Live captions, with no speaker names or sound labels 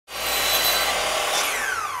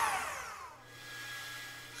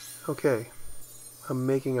Okay, I'm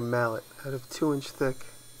making a mallet out of 2-inch thick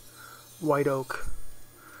white oak.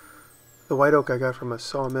 The white oak I got from a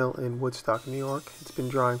sawmill in Woodstock, New York. It's been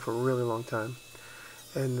drying for a really long time.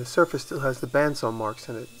 And the surface still has the bandsaw marks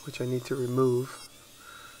in it, which I need to remove,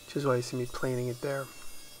 which is why you see me planing it there.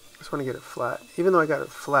 I just want to get it flat. Even though I got it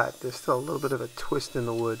flat, there's still a little bit of a twist in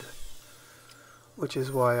the wood, which is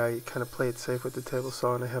why I kind of play it safe with the table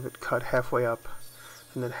saw and I have it cut halfway up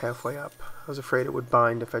and then halfway up. I was afraid it would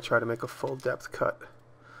bind if I tried to make a full depth cut.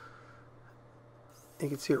 You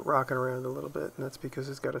can see it rocking around a little bit, and that's because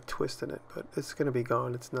it's got a twist in it, but it's going to be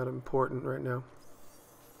gone. It's not important right now.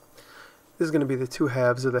 This is going to be the two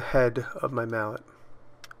halves of the head of my mallet.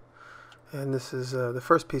 And this is the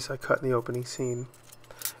first piece I cut in the opening scene.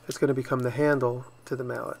 It's going to become the handle to the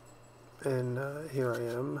mallet. And here I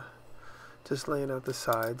am, just laying out the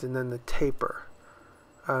sides, and then the taper.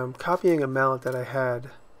 I'm copying a mallet that I had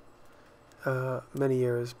many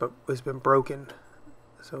years, but has been broken.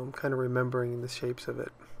 So I'm kind of remembering the shapes of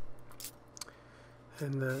it.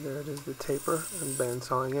 And there it is, the taper. I'm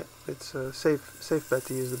bandsawing it. It's a safe bet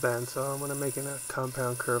to use the bandsaw when I'm making a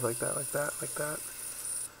compound curve like that, like that, like that.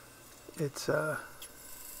 It's there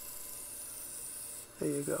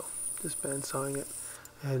you go. Just bandsawing it.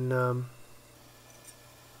 And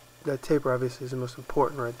that taper obviously is the most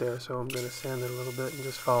important right there, so I'm going to sand it a little bit and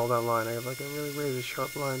just follow that line. I have like a really razor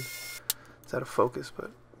sharp line. It's out of focus,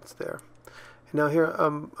 but it's there. And now here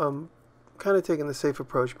I'm kind of taking the safe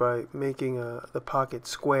approach by making the pocket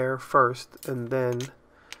square first, and then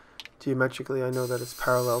geometrically I know that it's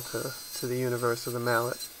parallel to the universe of the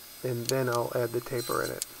mallet, and then I'll add the taper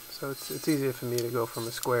in it. So it's easier for me to go from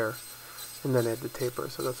a square and then add the taper,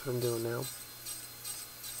 so that's what I'm doing now.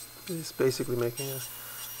 It's basically making a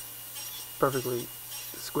perfectly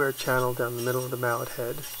square channel down the middle of the mallet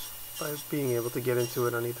head by being able to get into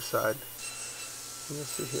it on either side. And you'll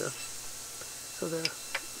see here. So there,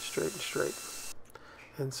 straight and straight.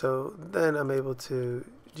 And so then I'm able to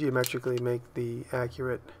geometrically make the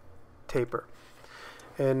accurate taper.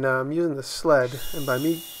 And I'm using the sled, and by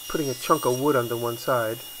me putting a chunk of wood onto one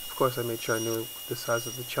side, of course I made sure I knew the size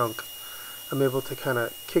of the chunk, I'm able to kind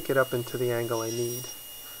of kick it up into the angle I need.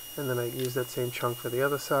 And then I use that same chunk for the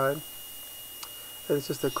other side. And it's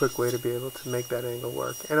just a quick way to be able to make that angle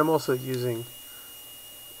work. And I'm also using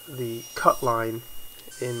the cut line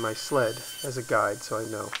in my sled as a guide, so I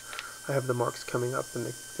know I have the marks coming up and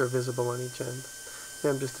they're visible on each end.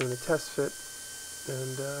 Now I'm just doing a test fit,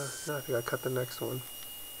 and now I think I cut the next one.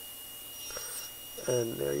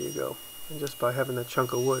 And there you go. And just by having that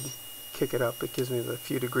chunk of wood kick it up, it gives me the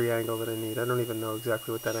few degree angle that I need. I don't even know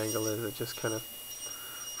exactly what that angle is. I just kind of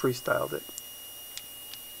freestyled it.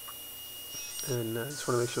 And I just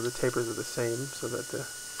want to make sure the tapers are the same so that the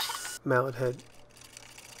mallet head,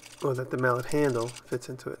 or that the mallet handle fits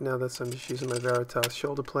into it. Now I'm just using my Veritas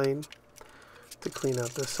shoulder plane to clean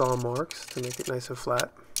out the saw marks to make it nice and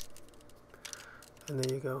flat. And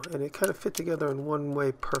there you go. And it kind of fit together in one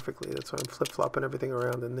way perfectly. That's why I'm flip-flopping everything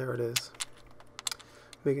around, and there it is.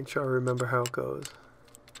 Making sure I remember how it goes.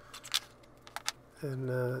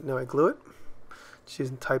 And now I glue it. Just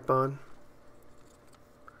using Type-On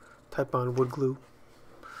wood glue.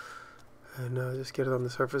 And just get it on the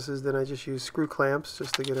surfaces. Then I just use screw clamps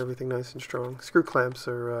just to get everything nice and strong. Screw clamps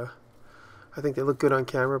are, I think they look good on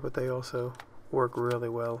camera, but they also work really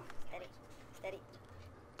well. Steady.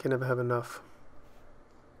 Can never have enough.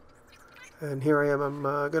 And here I am. I'm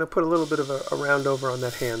going to put a little bit of a round over on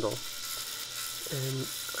that handle. And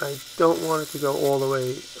I don't want it to go all the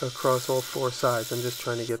way across all four sides. I'm just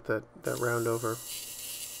trying to get that round over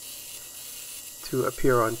to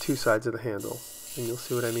appear on two sides of the handle. And you'll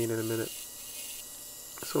see what I mean in a minute.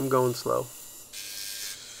 So I'm going slow.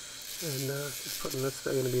 And just putting that's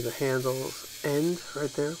going to be the handle's end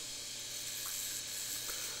right there.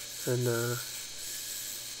 And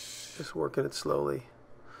just working it slowly.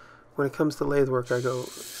 When it comes to lathe work, I go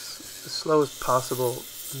as slow as possible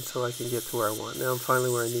until I can get to where I want. Now I'm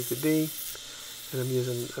finally where I need to be, and I'm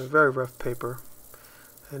using a very rough paper.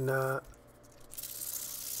 And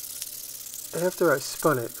after I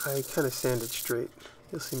spun it, I kind of sand it straight.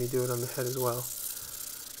 You'll see me do it on the head as well.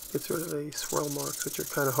 Gets rid of the swirl marks, which are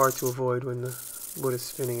kind of hard to avoid when the wood is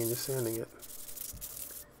spinning and you're sanding it.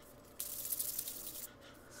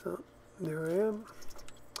 So there I am.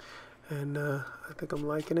 And I think I'm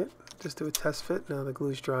liking it. Just do a test fit. Now the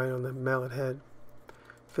glue's drying on the mallet head.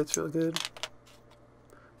 Fits real good.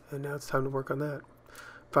 And now it's time to work on that.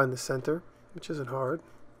 Find the center, which isn't hard.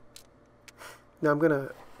 Now I'm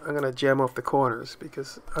gonna jam off the corners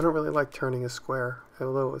because I don't really like turning a square.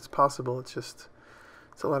 Although it's possible, it's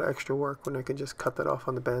a lot of extra work when I can just cut that off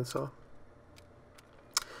on the bandsaw.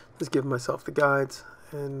 Just giving myself the guides,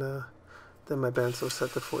 and then my bandsaw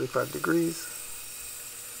set to 45 degrees,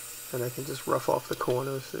 and I can just rough off the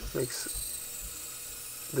corners. It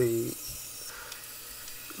makes the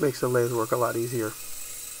lathe work a lot easier,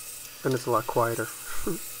 and it's a lot quieter.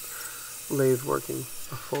 Lathe working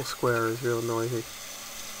a full square is real noisy.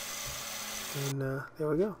 And there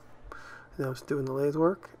we go. Now I'm doing the lathe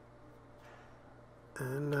work,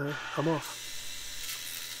 and I'm off.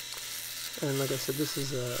 And like I said, this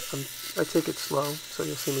is I take it slow, so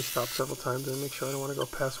you'll see me stop several times and make sure I don't want to go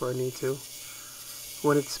past where I need to.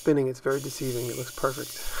 When it's spinning, it's very deceiving. It looks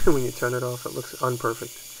perfect. When you turn it off, it looks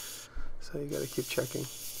unperfect. So you got to keep checking.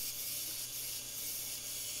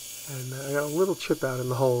 And I got a little chip out in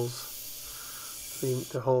the holes,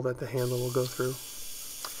 the hole that the handle will go through.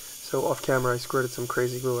 So off camera I squirted some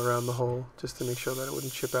crazy glue around the hole just to make sure that it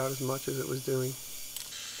wouldn't chip out as much as it was doing.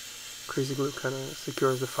 Crazy glue kind of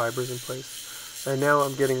secures the fibers in place. And now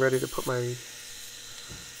I'm getting ready to put my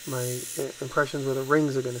impressions where the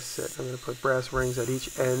rings are going to sit. I'm going to put brass rings at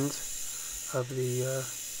each end of the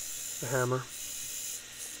hammer.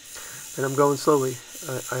 And I'm going slowly.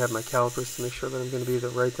 I have my calipers to make sure that I'm going to be the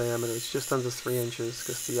right diameter. It's just under 3 inches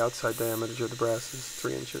because the outside diameter of the brass is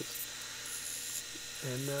 3 inches.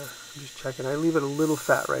 And I'm just checking. I leave it a little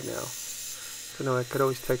fat right now. So no, I could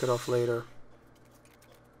always take it off later.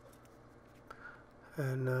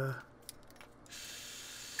 And now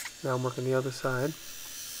I'm working the other side.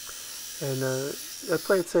 And I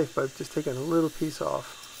play it safe by just taking a little piece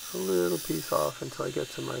off. A little piece off until I get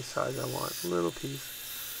to my size I want. A little piece.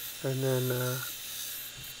 And then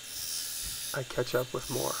I catch up with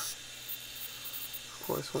more. Of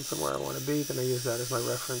course, once I'm where I want to be, then I use that as my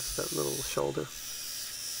reference, that little shoulder.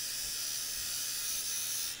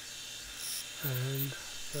 And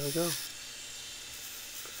there we go.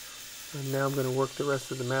 And now I'm going to work the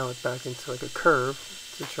rest of the mallet back into like a curve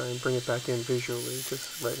to try and bring it back in visually.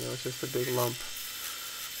 Just right now it's just a big lump.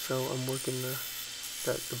 So I'm working the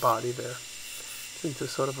body there into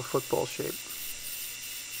sort of a football shape.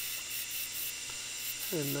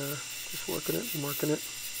 And just working it and working it.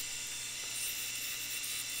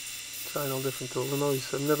 Trying all different tools. I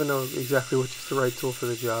never know exactly which is the right tool for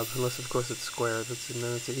the job, unless of course it's square. Then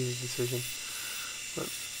it's an easy decision. But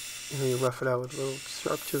you know, you rough it out with little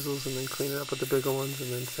sharp chisels and then clean it up with the bigger ones, and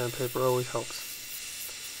then sandpaper always helps.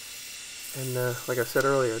 And like I said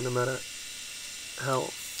earlier, no matter how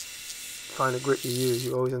fine a grit you use,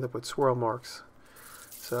 you always end up with swirl marks.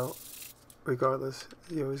 So regardless,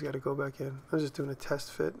 you always got to go back in. I'm just doing a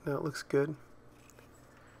test fit. Now it looks good.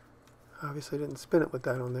 Obviously I didn't spin it with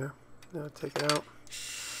that on there. Now take it out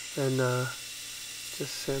and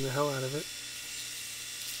just sand the hell out of it.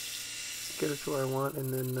 Get it to where I want,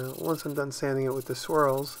 and then once I'm done sanding it with the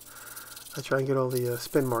swirls, I try and get all the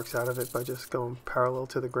spin marks out of it by just going parallel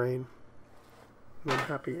to the grain. And I'm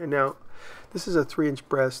happy. And now, this is a 3-inch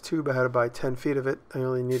brass tube. I had to buy 10 feet of it. I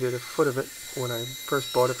only needed a foot of it when I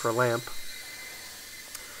first bought it for a lamp.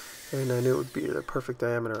 And I knew it would be the perfect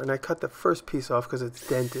diameter. And I cut the first piece off because it's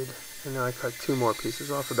dented. And now I cut 2 more pieces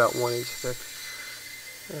off, about 1 inch thick.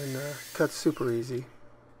 And cuts super easy.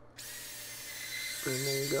 And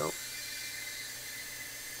there you go.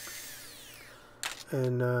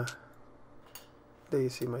 And there you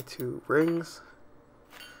see my 2 rings.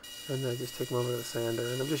 And I just take them over to the sander.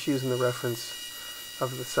 And I'm just using the reference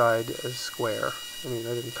of the side as square. I mean,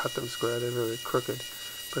 I didn't cut them square, they're really crooked.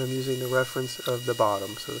 But I'm using the reference of the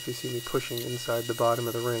bottom. So if you see me pushing inside the bottom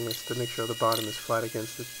of the ring, it's to make sure the bottom is flat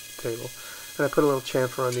against the table. And I put a little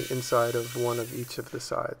chamfer on the inside of one of each of the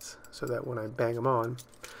sides, so that when I bang them on.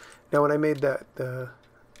 Now when I made that, the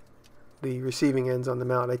receiving ends on the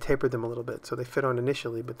mallet, I tapered them a little bit so they fit on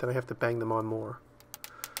initially, but then I have to bang them on more.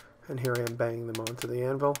 And here I am banging them onto the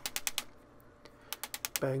anvil.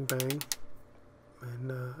 Bang, bang.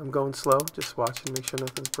 And I'm going slow, just watching, make sure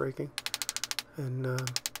nothing's breaking. And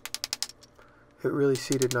it really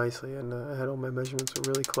seated nicely, and I had all my measurements were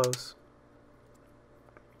really close.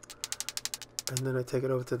 And then I take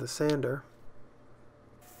it over to the sander,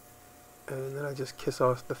 and then I just kiss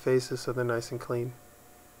off the faces so they're nice and clean.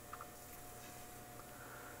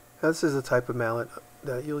 Now, this is a type of mallet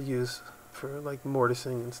that you'll use for like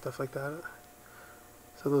mortising and stuff like that.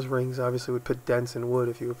 So those rings obviously would put dents in wood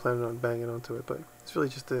if you were planning on banging onto it, but it's really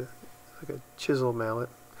just like a chisel mallet.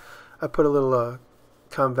 I put a little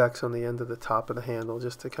convex on the end of the top of the handle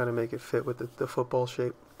just to kind of make it fit with the football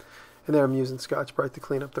shape. And then I'm using Scotch-Brite to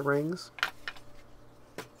clean up the rings.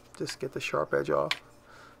 Just get the sharp edge off.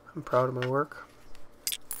 I'm proud of my work.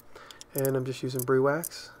 And I'm just using brie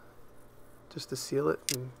wax just to seal it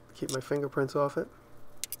and keep my fingerprints off it.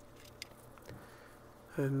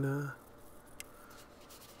 And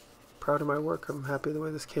proud of my work. I'm happy the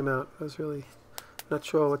way this came out. I was really not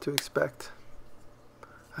sure what to expect.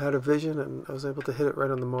 I had a vision and I was able to hit it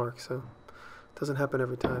right on the mark, so it doesn't happen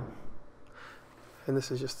every time. And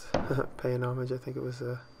this is just paying homage. I think it was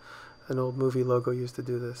an old movie logo used to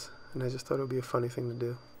do this, and I just thought it would be a funny thing to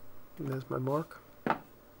do. And there's my mark.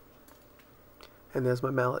 And there's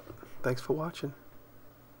my mallet. Thanks for watching.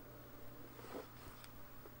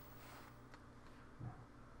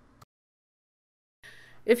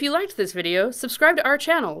 If you liked this video, subscribe to our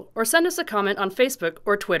channel or send us a comment on Facebook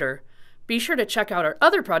or Twitter. Be sure to check out our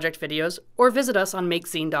other project videos or visit us on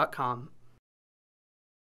makezine.com.